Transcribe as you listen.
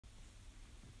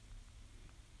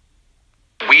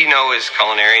we know as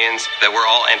culinarians that we're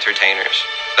all entertainers.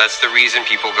 That's the reason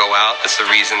people go out. That's the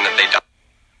reason that they die.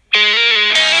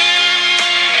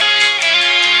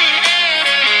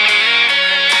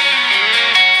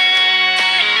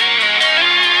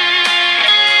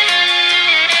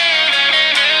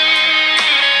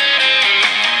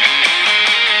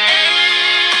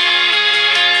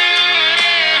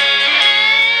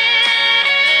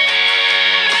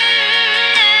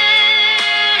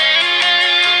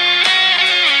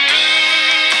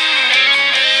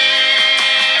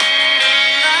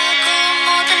 Aku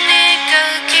mau tening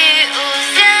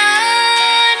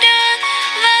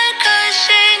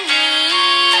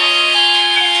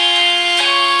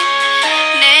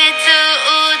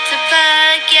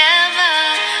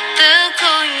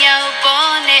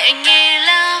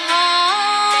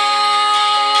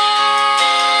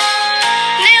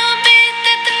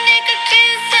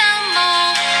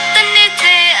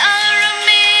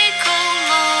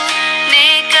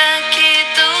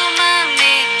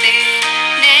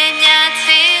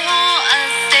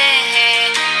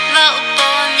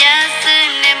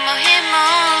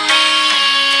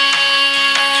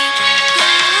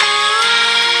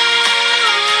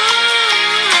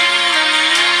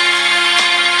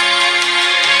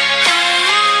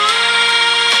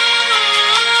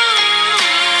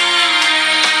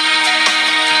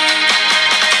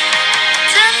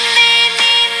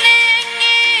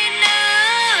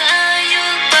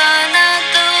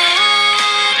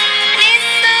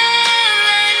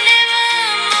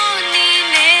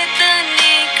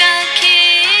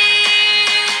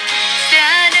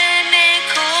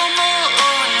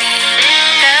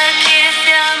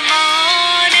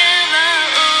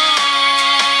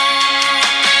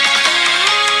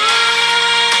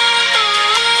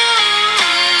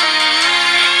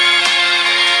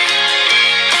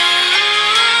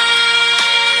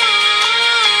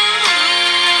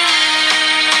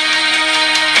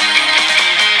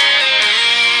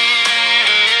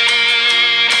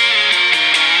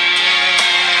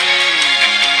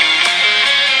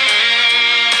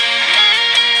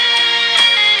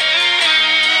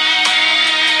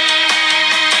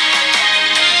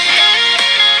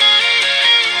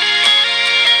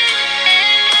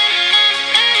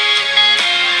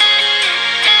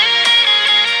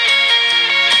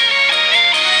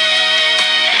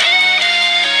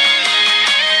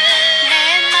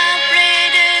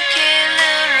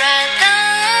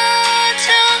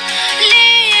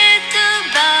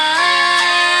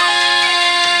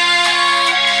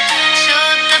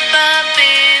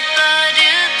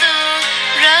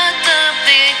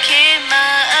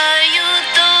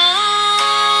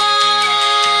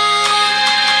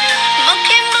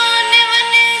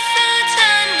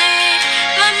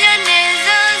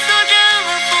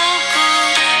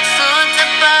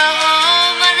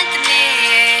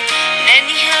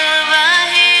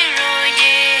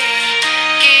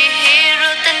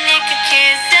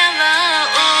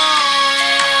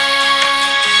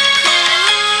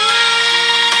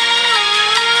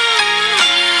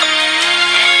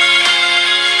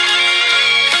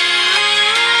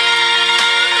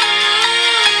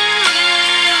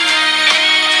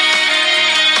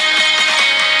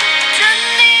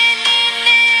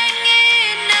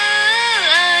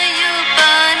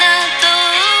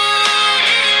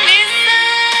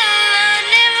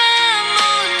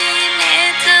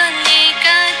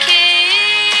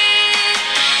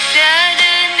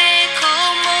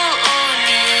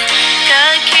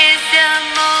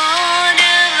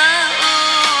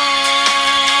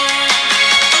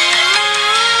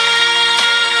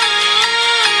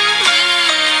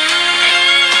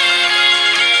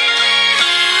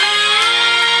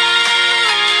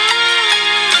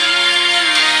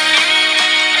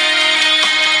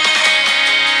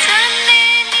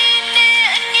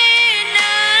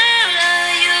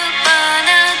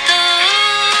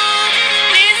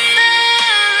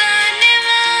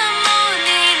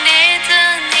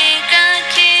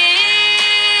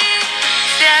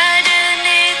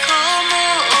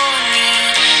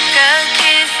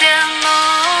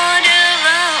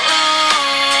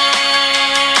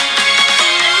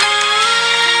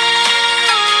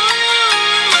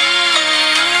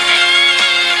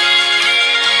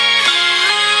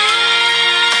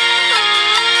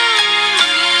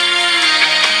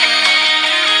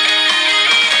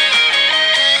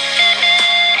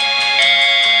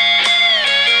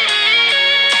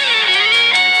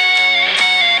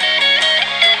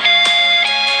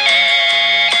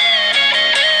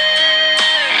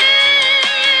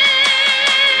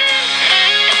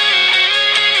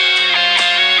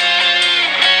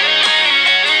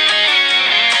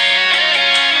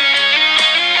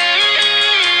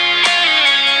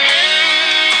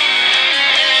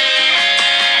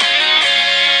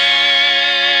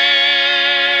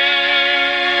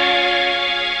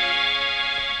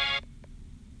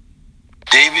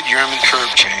German curb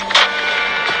chain.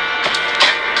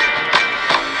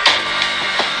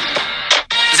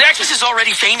 Zacchaeus is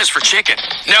already famous for chicken.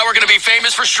 Now we're going to be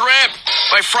famous for shrimp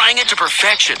by frying it to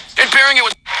perfection and pairing it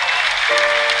with...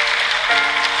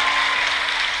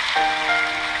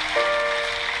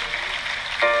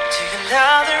 Do you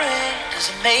love the rain?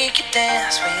 Does it make you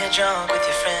dance when you're drunk with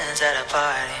your friends at a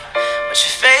party? What's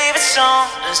your favorite song?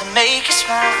 Does it make you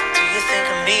smile? Do you think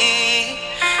of me?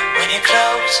 When you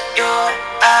close your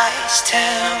eyes,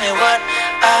 tell me what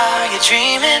are you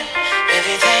dreaming?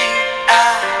 Everything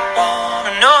I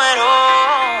wanna know it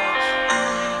all.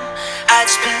 I'd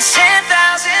spend 10,000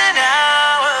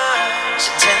 hours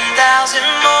and 10,000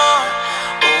 more.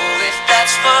 Oh, if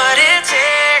that's what it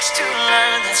takes to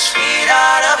learn that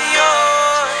sweetheart of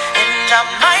yours. And I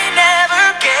might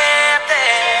never get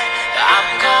there, but I'm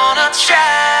gonna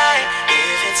try.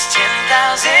 If it's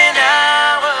 10,000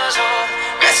 hours or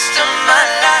the rest of my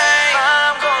life,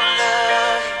 I'm gonna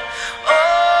love you. Oh,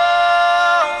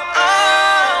 oh.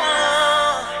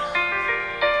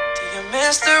 Do you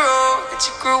miss the road that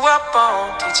you grew up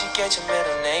on? Did you get your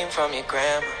middle name from your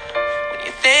grandma? When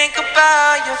you think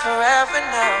about you forever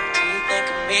now, do you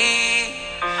think of me?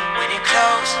 When you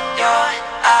close your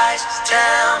eyes,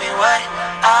 tell me what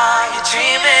are you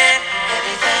dreaming?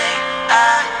 Everything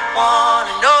I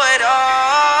wanna know it all.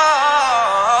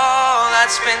 I'd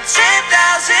spend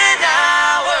 10,000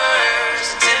 hours,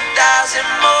 10,000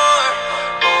 more.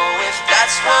 Oh, if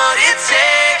that's what it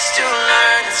takes to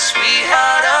learn the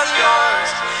sweetheart of yours.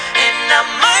 And I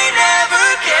might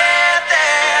never get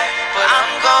there, but I'm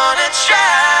gonna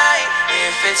try.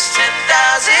 If it's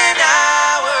 10,000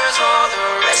 hours or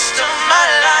the rest of my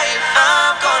life,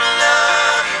 I'm gonna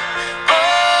love you. Oh,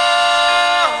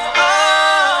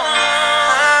 oh,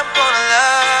 I'm gonna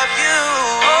love you.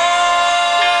 Oh,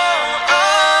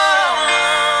 oh,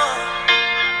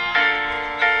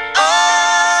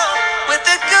 oh, with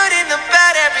the good and the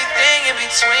bad, everything in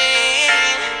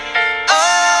between.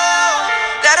 Oh,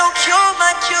 that'll cure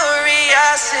my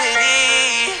curiosity.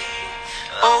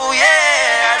 Oh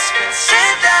yeah, I spent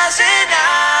 10,000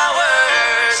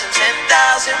 hours and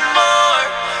 10,000 more.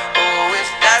 Oh, if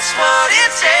that's what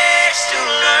it takes to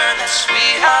learn the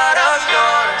sweetheart of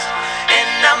yours.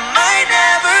 And I might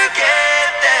never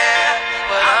get there,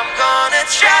 but I'm gonna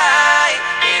try.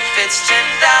 If it's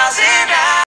 10,000